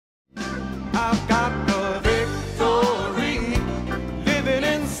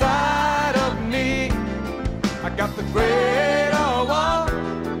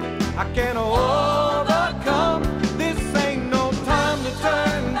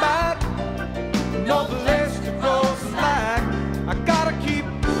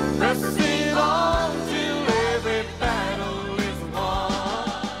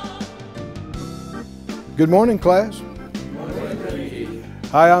Good morning, class.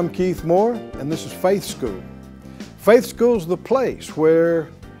 Hi, I'm Keith Moore, and this is Faith School. Faith School is the place where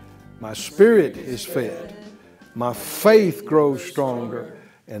my spirit is fed, my faith grows stronger,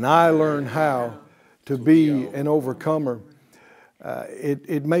 and I learn how to be an overcomer.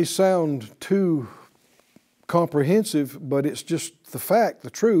 It may sound too comprehensive, but it's just the fact,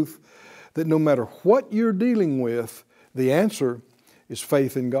 the truth, that no matter what you're dealing with, the answer is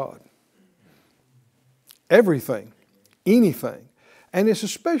faith in God. Everything, anything. And it's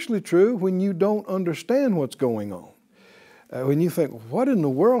especially true when you don't understand what's going on. When you think, what in the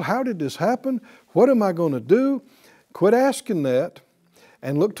world? How did this happen? What am I going to do? Quit asking that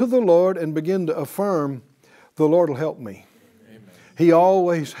and look to the Lord and begin to affirm, the Lord will help me. Amen. He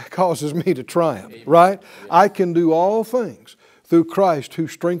always causes me to triumph, Amen. Right? Yes. I can do all things through Christ who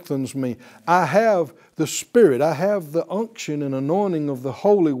strengthens me. I have the Spirit. I have the unction and anointing of the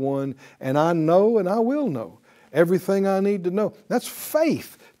Holy One, and I know and I will know everything I need to know. That's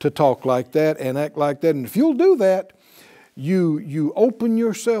faith to talk like that and act like that. And if you'll do that, you open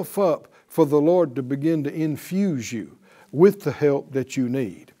yourself up for the Lord to begin to infuse you with the help that you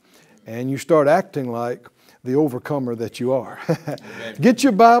need. And you start acting like the overcomer that you are. Get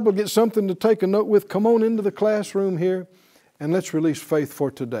your Bible, get something to take a note with. Come on into the classroom here and let's release faith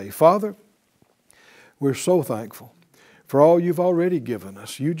for today. Father, we're so thankful for all you've already given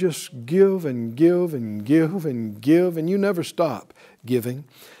us. You just give and give and give and give, and you never stop giving.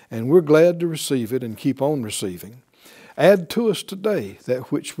 And we're glad to receive it and keep on receiving. Add to us today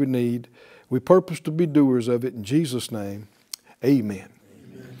that which we need. We purpose to be doers of it in Jesus' name. Amen.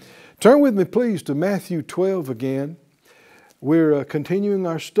 Amen. Turn with me, please, to Matthew 12 again. We're continuing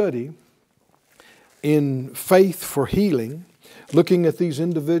our study in faith for healing, looking at these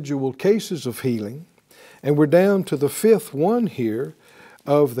individual cases of healing. And we're down to the fifth one here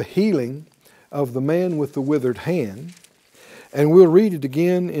of the healing of the man with the withered hand. And we'll read it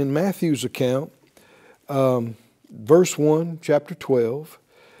again in Matthew's account, verse 1, chapter 12.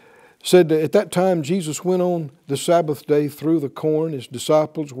 Said that at that time Jesus went on the Sabbath day through the corn. His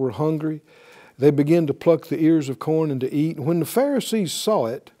disciples were hungry. They began to pluck the ears of corn and to eat. And when the Pharisees saw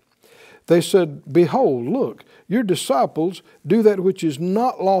it, they said, "Behold, look, your disciples do that which is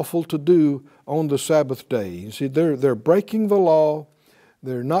not lawful to do on the Sabbath day." You see, they're breaking the law.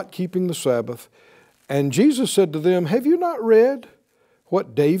 They're not keeping the Sabbath. And Jesus said to them, "Have you not read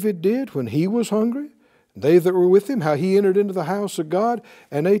what David did when he was hungry? They that were with him, how he entered into the house of God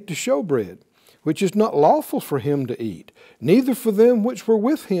and ate the showbread, which is not lawful for him to eat, neither for them which were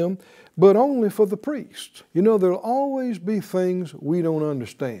with him, but only for the priests." You know, there'll always be things we don't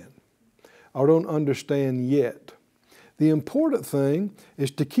understand or don't understand yet. The important thing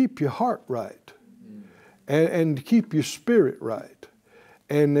is to keep your heart right and to keep your spirit right.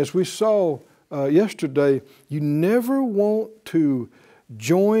 And as we saw yesterday, you never want to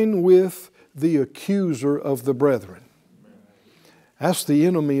join with the accuser of the brethren. That's the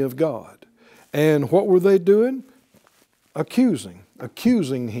enemy of God. And what were they doing?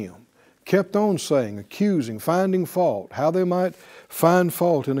 Accusing him. Kept on saying, accusing, finding fault, how they might find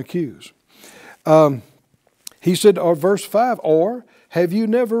fault and accuse. He said, or verse 5, "Or have you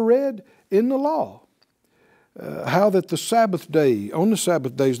never read in the law how that the Sabbath day, on the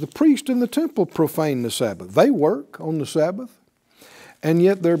Sabbath days, the priest in the temple profane the Sabbath? They work on the Sabbath, and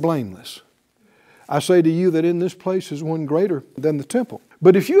yet they're blameless. I say to you that in this place is one greater than the temple.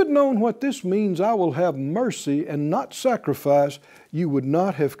 But if you had known what this means, I will have mercy and not sacrifice, you would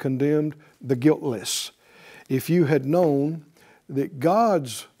not have condemned the guiltless." If you had known that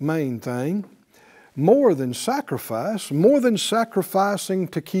God's main thing, more than sacrifice, more than sacrificing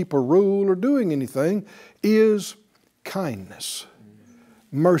to keep a rule or doing anything, is kindness,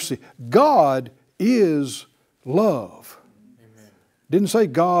 mercy. God is love. Amen. Didn't say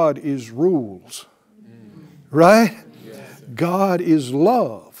God is rules, right? Yes. God is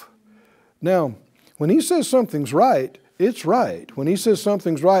love. Now, when He says something's right, it's right. When He says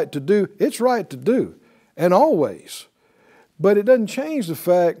something's right to do, it's right to do, and always. But it doesn't change the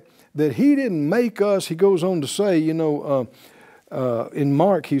fact that He didn't make us. He goes on to say, you know, in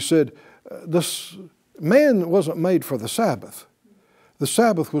Mark, He said, this man wasn't made for the Sabbath. The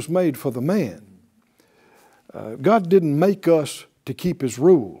Sabbath was made for the man. God didn't make us to keep His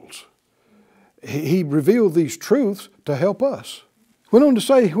rules. He revealed these truths to help us. Went on to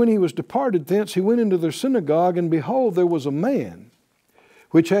say, when He was departed thence, He went into their synagogue, and behold, there was a man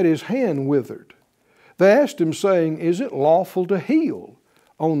which had his hand withered. They asked Him, saying, "Is it lawful to heal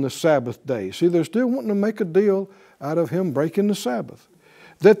on the Sabbath day?" See, they're still wanting to make a deal out of Him breaking the Sabbath.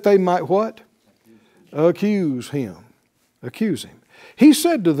 That they might what? Accuse Him. Accuse Him. He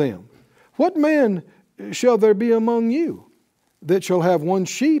said to them, "What man shall there be among you that shall have one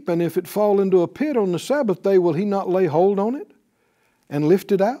sheep, and if it fall into a pit on the Sabbath day, will he not lay hold on it and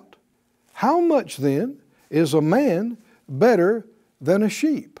lift it out? How much then is a man better than a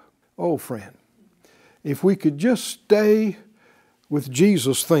sheep? Oh, friend, if we could just stay with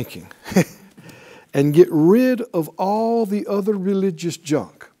Jesus thinking and get rid of all the other religious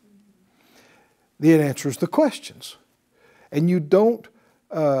junk, then it answers the questions. And you don't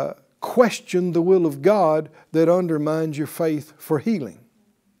question the will of God that undermines your faith for healing.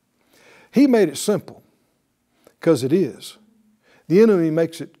 He made it simple, because it is. The enemy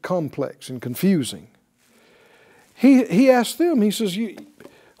makes it complex and confusing. He asked them, he says,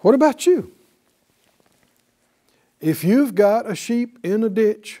 what about you? If you've got a sheep in a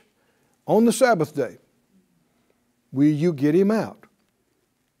ditch on the Sabbath day, will you get him out?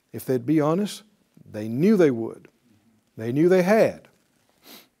 If they'd be honest, they knew they would. They knew they had.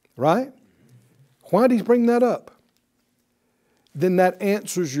 Right? Why did he bring that up? Then that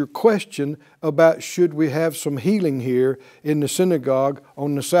answers your question about should we have some healing here in the synagogue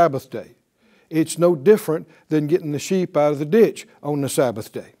on the Sabbath day. It's no different than getting the sheep out of the ditch on the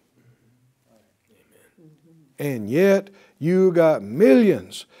Sabbath day. And yet you got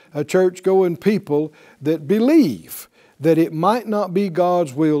millions of church-going people that believe that it might not be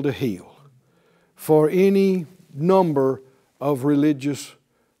God's will to heal for any number of religious,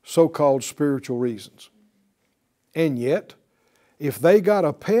 so-called spiritual reasons. And yet, if they got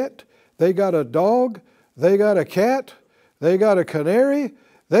a pet, they got a dog, they got a cat, they got a canary,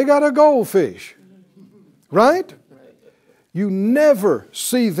 they got a goldfish. Right? You never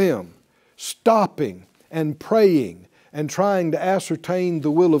see them stopping and praying and trying to ascertain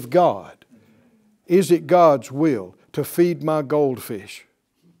the will of God. Is it God's will to feed my goldfish?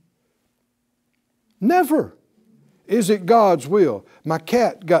 Never. Is it God's will? My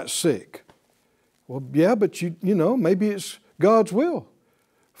cat got sick. Well, yeah, but you know, maybe it's God's will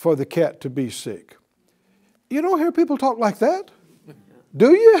for the cat to be sick. You don't hear people talk like that,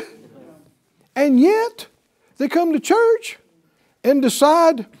 do you? And yet, they come to church and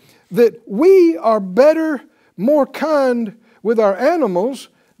decide that we are better, more kind with our animals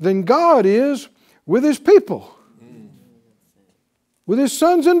than God is with His people, with His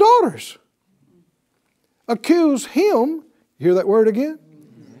sons and daughters. Accuse Him, hear that word again?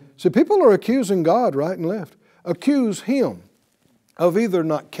 See, people are accusing God right and left. Accuse Him of either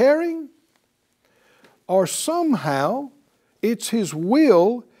not caring or somehow it's His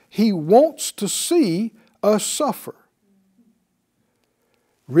will, He wants to see us suffer.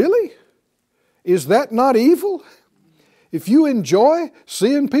 Really? Is that not evil? If you enjoy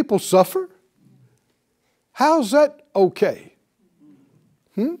seeing people suffer, how's that okay?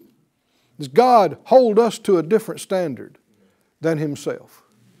 Does God hold us to a different standard than Himself?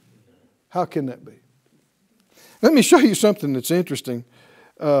 How can that be? Let me show you something that's interesting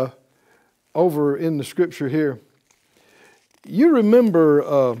over in the Scripture here. You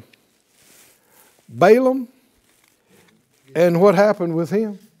remember Balaam and what happened with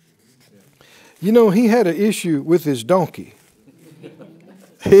him? You know, he had an issue with his donkey.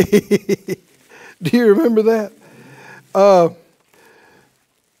 Do you remember that?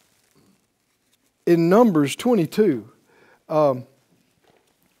 In Numbers 22, Balaam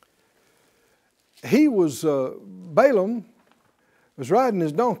was riding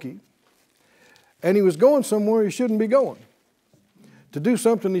his donkey, and he was going somewhere he shouldn't be going, to do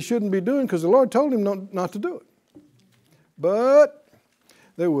something he shouldn't be doing because the Lord told him not to do it. But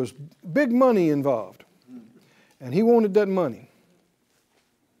there was big money involved, and he wanted that money.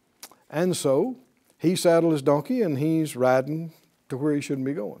 And so he saddled his donkey, and he's riding to where he shouldn't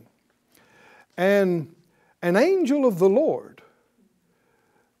be going. And an angel of the Lord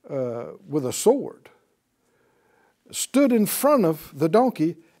with a sword stood in front of the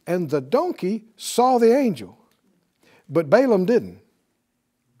donkey, and the donkey saw the angel, but Balaam didn't.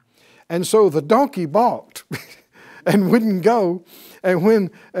 And so the donkey balked and wouldn't go.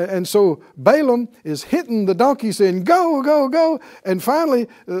 And so Balaam is hitting the donkey saying, go, go, go. And finally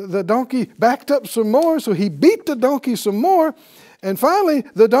the donkey backed up some more, so he beat the donkey some more. And finally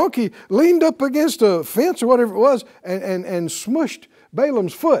the donkey leaned up against a fence or whatever it was and smushed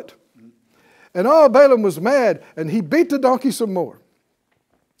Balaam's foot. And Balaam was mad, and he beat the donkey some more.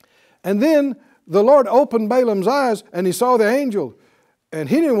 And then the Lord opened Balaam's eyes, and he saw the angel. And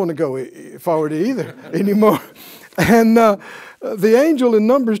he didn't want to go forward either anymore. And the angel in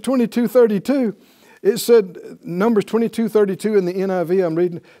Numbers 22:32, it said, Numbers 22:32 in the NIV I'm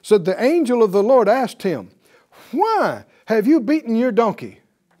reading, said, the angel of the Lord asked him, why have you beaten your donkey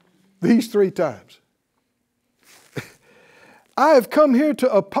these 3 times? I have come here to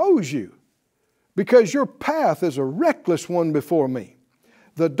oppose you, because your path is a reckless one before me.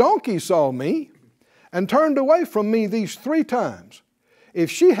 The donkey saw me and turned away from me these 3 times. If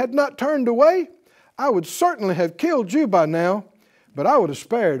she had not turned away, I would certainly have killed you by now, but I would have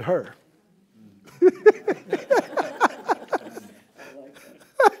spared her.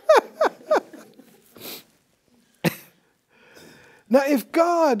 Now, if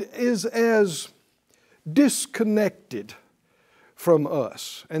God is as disconnected from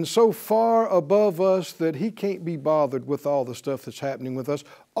us and so far above us that He can't be bothered with all the stuff that's happening with us,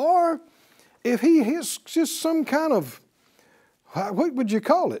 or if He has just some kind of, what would you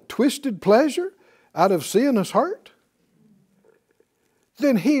call it, twisted pleasure out of seeing us hurt,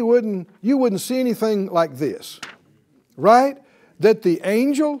 then you wouldn't see anything like this, right? That the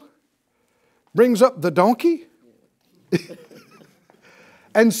angel brings up the donkey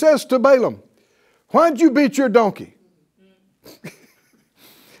and says to Balaam, "Why'd you beat your donkey?"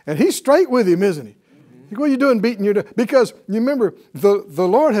 And he's straight with him, isn't he? What are you doing beating your donkey? Because you remember, the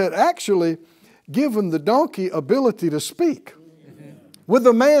Lord had actually given the donkey ability to speak with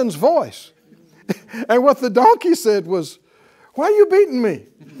a man's voice. And what the donkey said was, "Why are you beating me?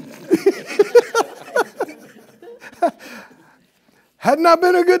 Hadn't I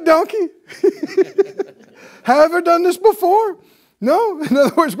been a good donkey? Have I ever done this before? No?" In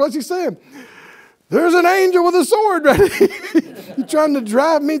other words, what's he saying? There's an angel with a sword ready. You're trying to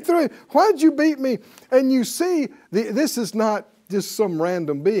drive me through it. Why'd you beat me? And you see, this is not just some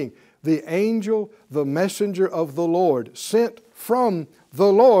random being. The angel, the messenger of the Lord, sent from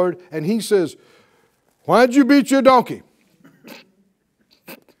the Lord, and he says, "Why'd you beat your donkey?"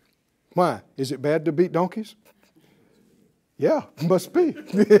 Why? Is it bad to beat donkeys? Yeah, must be.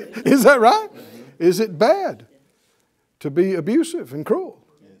 Is that right? Is it bad to be abusive and cruel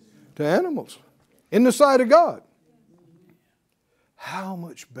to animals in the sight of God? How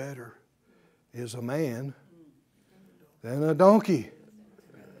much better is a man than a donkey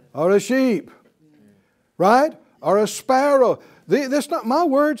or a sheep, right? Or a sparrow. That's not my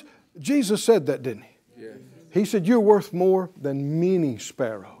words. Jesus said that, didn't He? Yes. He said, "You're worth more than many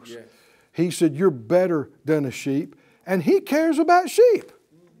sparrows." Yes. He said, "You're better than a sheep." And He cares about sheep.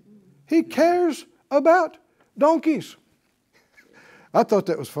 He cares about donkeys. I thought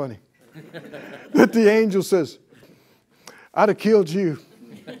that was funny. That the angel says, "I'd have killed you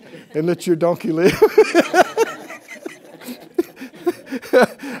and let your donkey live."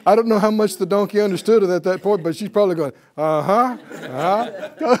 I don't know how much the donkey understood it at that point, but she's probably going,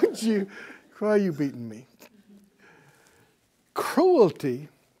 don't you? Why are you beating me? Cruelty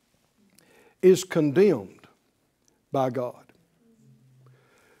is condemned by God.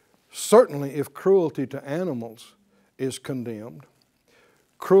 Certainly, if cruelty to animals is condemned,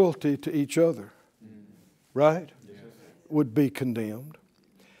 cruelty to each other, right, would be condemned.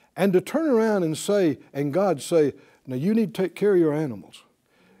 And to turn around and say, and God say, "Now you need to take care of your animals.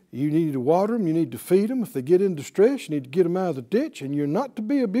 You need to water them, you need to feed them. If they get in distress, you need to get them out of the ditch, and you're not to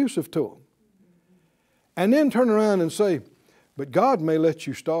be abusive to them." And then turn around and say, "But God may let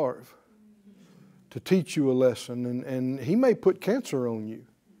you starve to teach you a lesson, and He may put cancer on you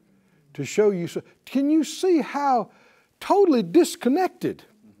to show you." Can you see how totally disconnected,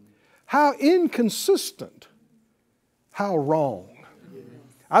 how inconsistent, how wrong?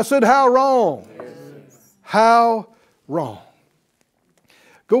 I said, how wrong? How wrong?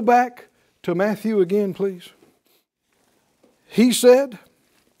 Go back to Matthew again, please. He said,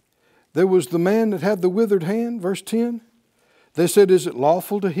 there was the man that had the withered hand, verse 10. They said, "Is it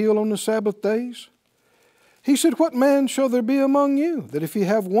lawful to heal on the Sabbath days?" He said, "What man shall there be among you, that if he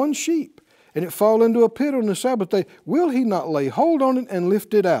have one sheep, and it fall into a pit on the Sabbath day, will he not lay hold on it and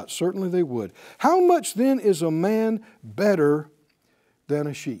lift it out?" Certainly they would. "How much then is a man better than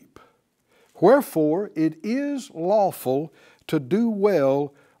a sheep? Wherefore it is lawful to do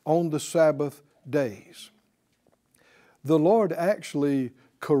well on the Sabbath days." The Lord actually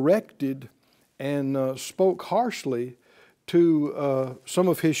corrected and spoke harshly to some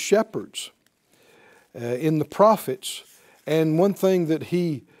of His shepherds in the prophets. And one thing that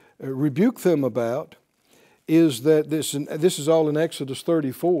He rebuked them about is that this is all in Exodus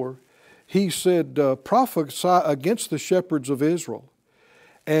 34. He said, "Prophesy against the shepherds of Israel."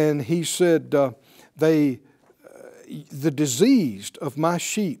 And He said, the diseased of my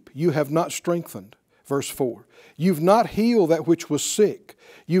sheep you have not strengthened. Verse 4. "You've not healed that which was sick.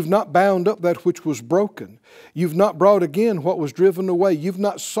 You've not bound up that which was broken. You've not brought again what was driven away. You've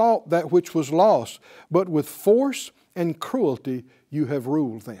not sought that which was lost. But with force and cruelty you have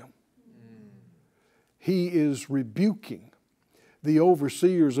ruled them." He is rebuking the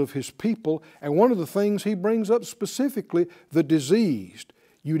overseers of His people. And one of the things He brings up specifically, the diseased,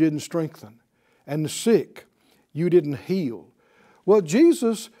 you didn't strengthen. and the sick you didn't heal. Well,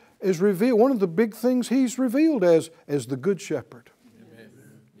 Jesus is revealed, one of the big things He's revealed as the Good Shepherd.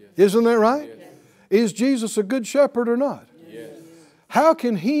 Yes. Isn't that right? Yes. Is Jesus a Good Shepherd or not? Yes. How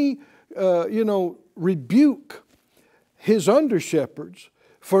can He, rebuke His under-shepherds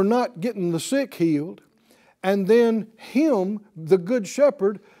for not getting the sick healed, and then Him, the Good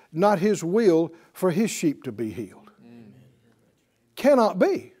Shepherd, not His will for His sheep to be healed? Cannot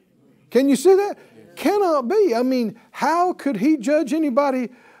be. Can you see that? Cannot be. I mean, how could He judge anybody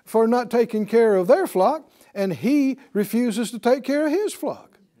for not taking care of their flock, and He refuses to take care of His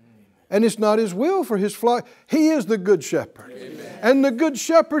flock? And it's not His will for His flock. He is the Good Shepherd. Amen. And the Good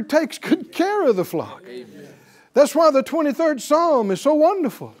Shepherd takes good care of the flock. Amen. That's why the 23rd Psalm is so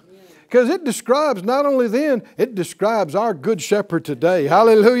wonderful. Because it describes, not only then, it describes our Good Shepherd today.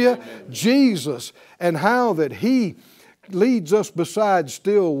 Hallelujah. Amen. Jesus, and how that He leads us beside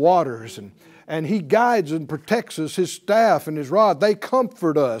still waters, and He guides and protects us. His staff and His rod, they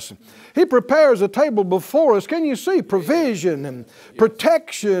comfort us. He prepares a table before us. Can you see provision and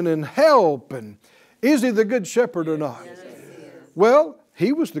protection and help? And is He the Good Shepherd or not? Well,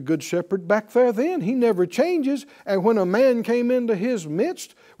 He was the Good Shepherd back there then. He never changes. And when a man came into His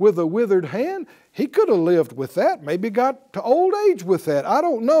midst with a withered hand, he could have lived with that, maybe got to old age with that. I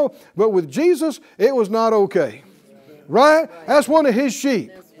don't know. But with Jesus, it was not okay. Right? That's one of His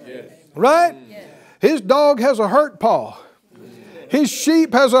sheep. Right? His dog has a hurt paw. His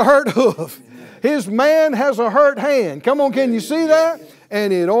sheep has a hurt hoof. His man has a hurt hand. Come on, can you see that?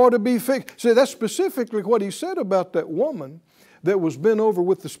 And it ought to be fixed. See, that's specifically what He said about that woman that was bent over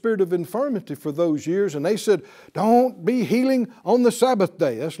with the spirit of infirmity for those years. And they said, don't be healing on the Sabbath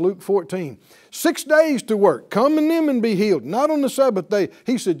day. That's Luke 14. 6 days to work. Come in them and be healed. Not on the Sabbath day.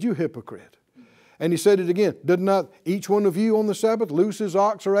 He said, you hypocrite. And He said it again. Did not each one of you on the Sabbath loose his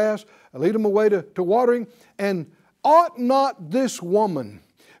ox or ass, lead him away to watering? And ought not this woman,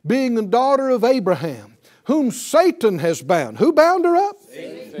 being a daughter of Abraham, whom Satan has bound? Who bound her up?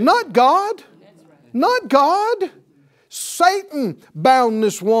 Satan. Not God. Not God. Satan bound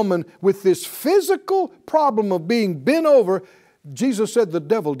this woman with this physical problem of being bent over. Jesus said the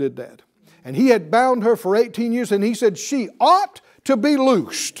devil did that. And he had bound her for 18 years, and He said she ought to be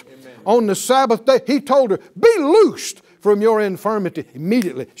loosed. On the Sabbath day, He told her, be loosed from your infirmity.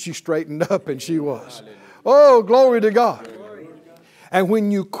 Immediately, she straightened up, and she was. Oh, glory to God. And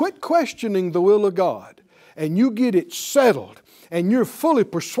when you quit questioning the will of God, and you get it settled, and you're fully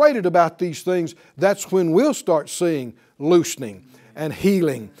persuaded about these things, that's when we'll start seeing loosening and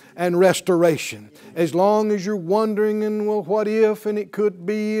healing and restoration. As long as you're wondering, and well, what if, and it could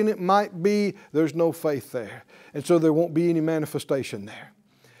be, and it might be, there's no faith there. And so there won't be any manifestation there.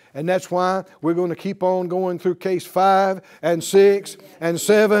 And that's why we're going to keep on going through case 5 and 6 and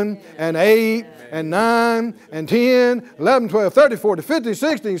 7 and 8 and 9 and 10, 11, 12, 13, 14, 15,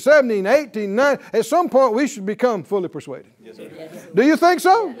 16, 17, 18, 19. At some point we should become fully persuaded. Yes, sir. Do you think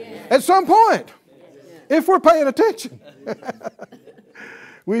so? Yes. At some point. Yes. If we're paying attention.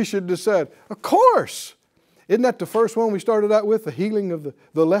 We should decide. Of course. Isn't that the first one we started out with? The healing of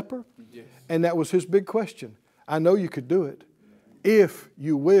the leper? Yes. And that was his big question. I know you could do it. If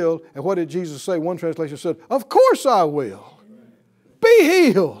you will. And what did Jesus say? One translation said, of course I will. Be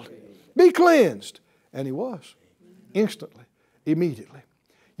healed. Be cleansed. And he was. Instantly. Immediately.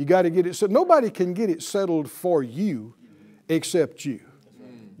 You got to get it settled. Nobody can get it settled for you except you.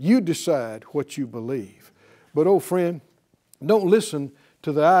 You decide what you believe. But oh friend, don't listen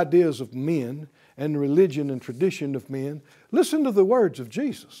to the ideas of men and religion and tradition of men. Listen to the words of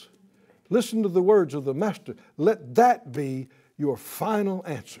Jesus. Listen to the words of the Master. Let that be your final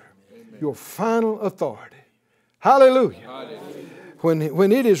answer. Amen. Your final authority. Hallelujah. Hallelujah.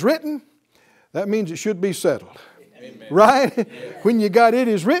 When it is written, that means it should be settled. Amen. Right? Yes. When you got it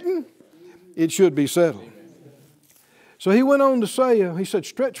is written, it should be settled. Amen. So he went on to say, he said,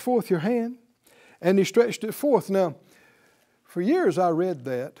 stretch forth your hand. And he stretched it forth. Now, for years I read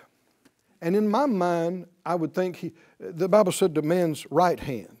that. And in my mind, I would think the Bible said the man's right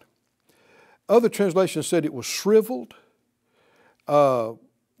hand. Other translations said it was shriveled.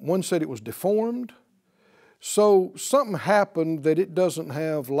 One said it was deformed. So something happened that it doesn't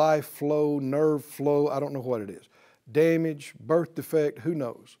have life flow, nerve flow. I don't know what it is. Damage, birth defect, who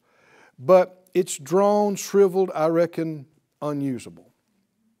knows. But it's drawn, shriveled, I reckon, unusable.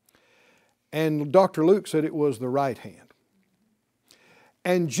 And Dr. Luke said it was the right hand.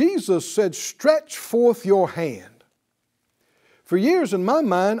 And Jesus said, stretch forth your hand. For years in my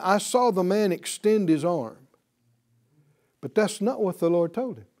mind, I saw the man extend his arm. But that's not what the Lord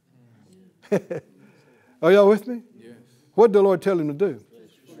told him. Are y'all with me? Yes. What did the Lord tell him to do?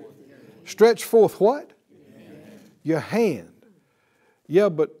 Stretch forth what? Your hand. Yeah,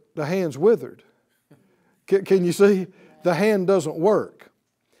 but the hand's withered. Can you see? The hand doesn't work.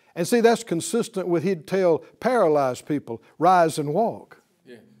 And see, that's consistent with he'd tell paralyzed people, rise and walk.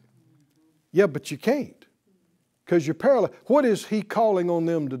 Yeah, but you can't because you're paralyzed. What is he calling on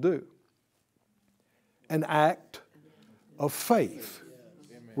them to do? An act of faith,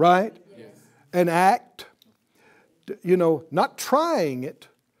 right? An act, not trying it,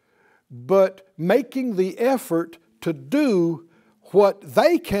 but making the effort to do what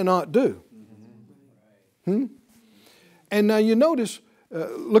they cannot do. And now you notice,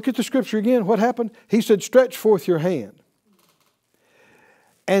 look at the scripture again. What happened? He said, stretch forth your hand.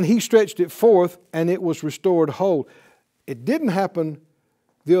 And he stretched it forth, and it was restored whole. It didn't happen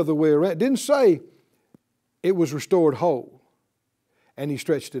the other way around. It didn't say it was restored whole, and he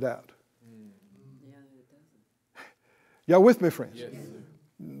stretched it out. Y'all with me, friends? Yes.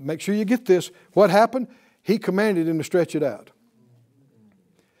 Make sure you get this. What happened? He commanded him to stretch it out.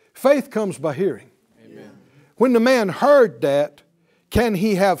 Faith comes by hearing. Amen. When the man heard that, can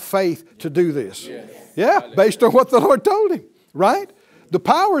he have faith to do this? Yes. Yeah, based on what the Lord told him, right? The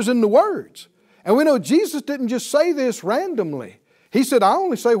power's in the words. And we know Jesus didn't just say this randomly. He said, I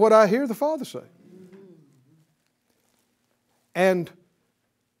only say what I hear the Father say. And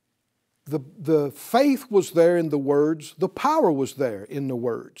the faith was there in the words. The power was there in the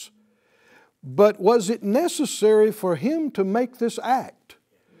words. But was it necessary for him to make this act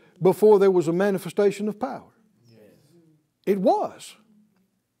before there was a manifestation of power? It was.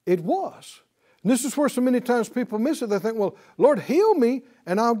 It was. And this is where so many times people miss it. They think, well, Lord, heal me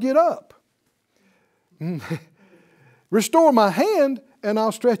and I'll get up. Restore my hand and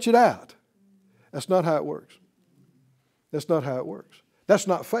I'll stretch it out. That's not how it works. That's not how it works. That's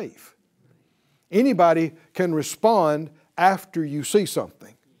not faith. Anybody can respond after you see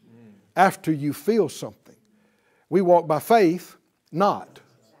something, after you feel something. We walk by faith, not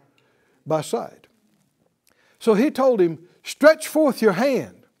by sight. So he told him, stretch forth your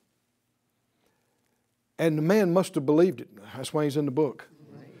hand. And the man must have believed it. That's why he's in the book.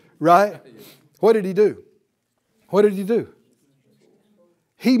 Right? What did he do? What did he do?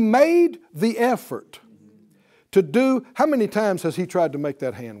 He made the effort to do. How many times has he tried to make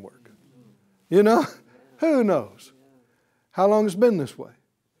that hand work? You know? Who knows? How long it's been this way?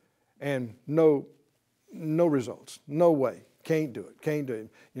 And no results. No way. Can't do it. Can't do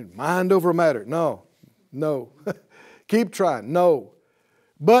it. Mind over matter. No. Keep trying. No.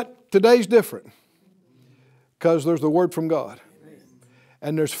 But today's different. Because there's the Word from God.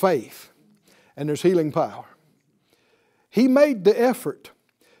 And there's faith. And there's healing power. He made the effort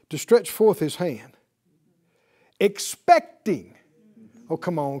to stretch forth his hand. Expecting. Oh,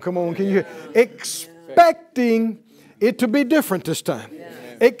 come on. Can you hear? Expecting it to be different this time.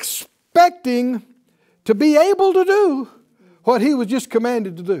 Expecting to be able to do what he was just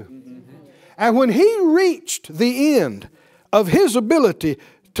commanded to do. And when he reached the end of his ability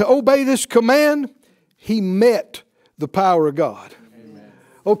to obey this command, he met the power of God. Amen.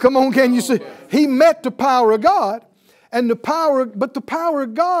 Oh, come on, can you see? He met the power of God, but the power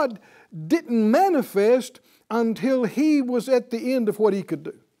of God didn't manifest until he was at the end of what he could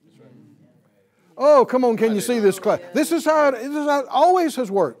do. Oh, come on, can you see this class? This is how it always has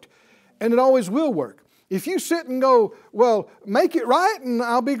worked, and it always will work. If you sit and go, well, make it right and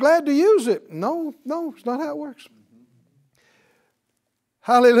I'll be glad to use it. No, it's not how it works.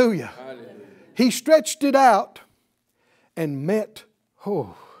 Hallelujah. Hallelujah. He stretched it out and met,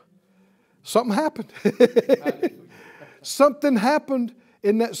 something happened. Something happened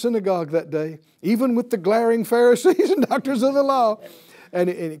in that synagogue that day, even with the glaring Pharisees and doctors of the law. And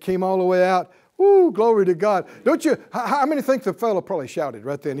it came all the way out. Woo, glory to God. Don't you, how many think the fellow probably shouted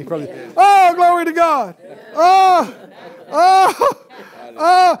right then? He probably, oh, glory to God.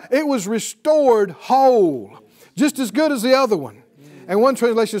 It was restored whole, just as good as the other one. And one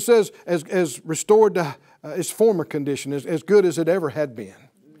translation says, as restored to its former condition, as good as it ever had been.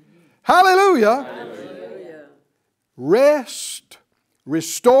 Hallelujah. Hallelujah. Rest,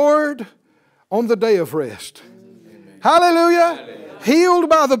 restored on the day of rest. Hallelujah. Hallelujah. Healed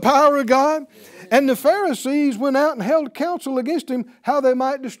by the power of God. And the Pharisees went out and held counsel against him, how they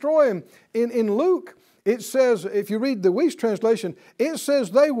might destroy him. In Luke, it says, if you read the Weiss translation, it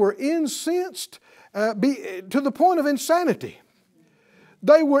says they were incensed to the point of insanity.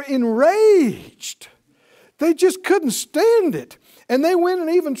 They were enraged. They just couldn't stand it. And they went and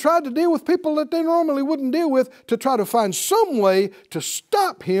even tried to deal with people that they normally wouldn't deal with to try to find some way to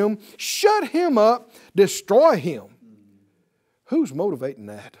stop him, shut him up, destroy him. Who's motivating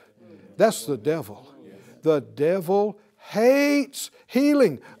that? That's the devil. The devil hates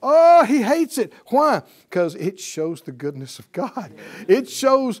healing. Oh, he hates it. Why? Because it shows the goodness of God. It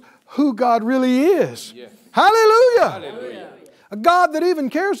shows who God really is. Yeah. Hallelujah. Hallelujah. A God that even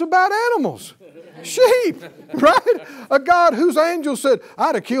cares about animals. Sheep, right? A God whose angel said,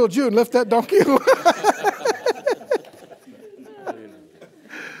 I'd have killed you and left that donkey alone.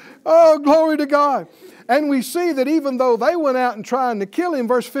 Oh, glory to God. And we see that even though they went out and trying to kill him,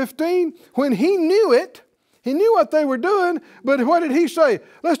 verse 15, when he knew it, he knew what they were doing, but what did he say?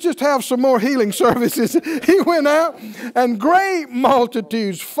 Let's just have some more healing services. He went out and great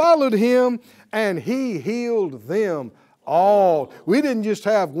multitudes followed him and he healed them all. We didn't just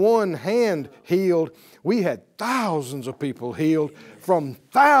have one hand healed. We had thousands of people healed from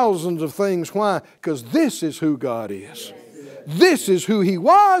thousands of things. Why? Because this is who God is. This is who He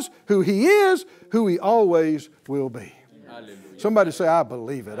was, who He is, who He always will be. Hallelujah. Somebody say, I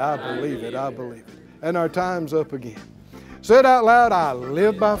believe it, I believe it, I believe it. And our time's up again. Say it out loud, I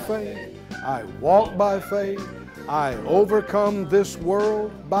live by faith, I walk by faith, I overcome this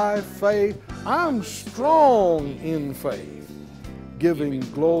world by faith. I'm strong in faith, giving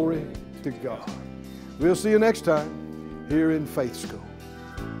glory to God. We'll see you next time here in Faith School.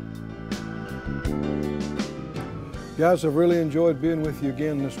 Guys, I've really enjoyed being with you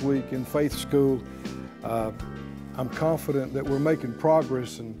again this week in Faith School. I'm confident that we're making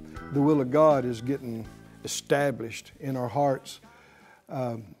progress and the will of God is getting established in our hearts.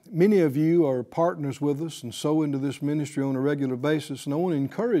 Many of you are partners with us and sow into this ministry on a regular basis. And I want to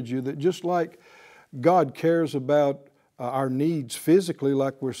encourage you that just like God cares about our needs physically,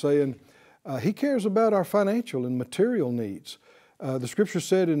 like we're saying, He cares about our financial and material needs. The scripture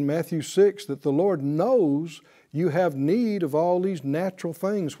said in Matthew 6 that the Lord knows you have need of all these natural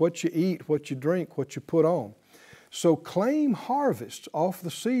things, what you eat, what you drink, what you put on. So claim harvests off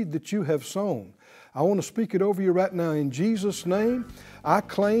the seed that you have sown. I want to speak it over you right now in Jesus' name. I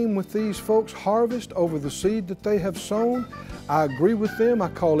claim with these folks harvest over the seed that they have sown. I agree with them. I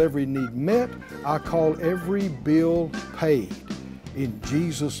call every need met. I call every bill paid in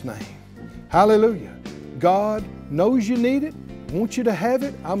Jesus' name. Hallelujah. God knows you need it, wants you to have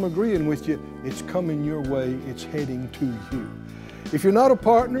it. I'm agreeing with you. It's coming your way. It's heading to you. If you're not a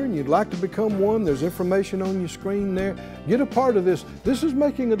partner and you'd like to become one, there's information on your screen there. Get a part of this. This is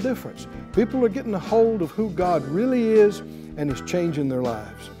making a difference. People are getting a hold of who God really is and it's changing their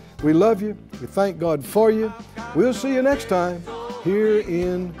lives. We love you. We thank God for you. We'll see you next time here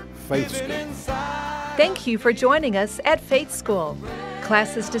in Faith School. Thank you for joining us at Faith School.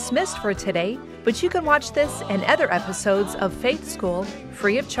 Class is dismissed for today, but you can watch this and other episodes of Faith School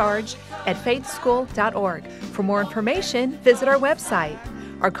free of charge at faithschool.org. For more information, visit our website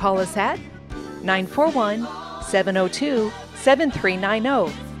or call us at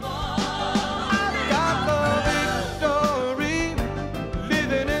 941-702-7390.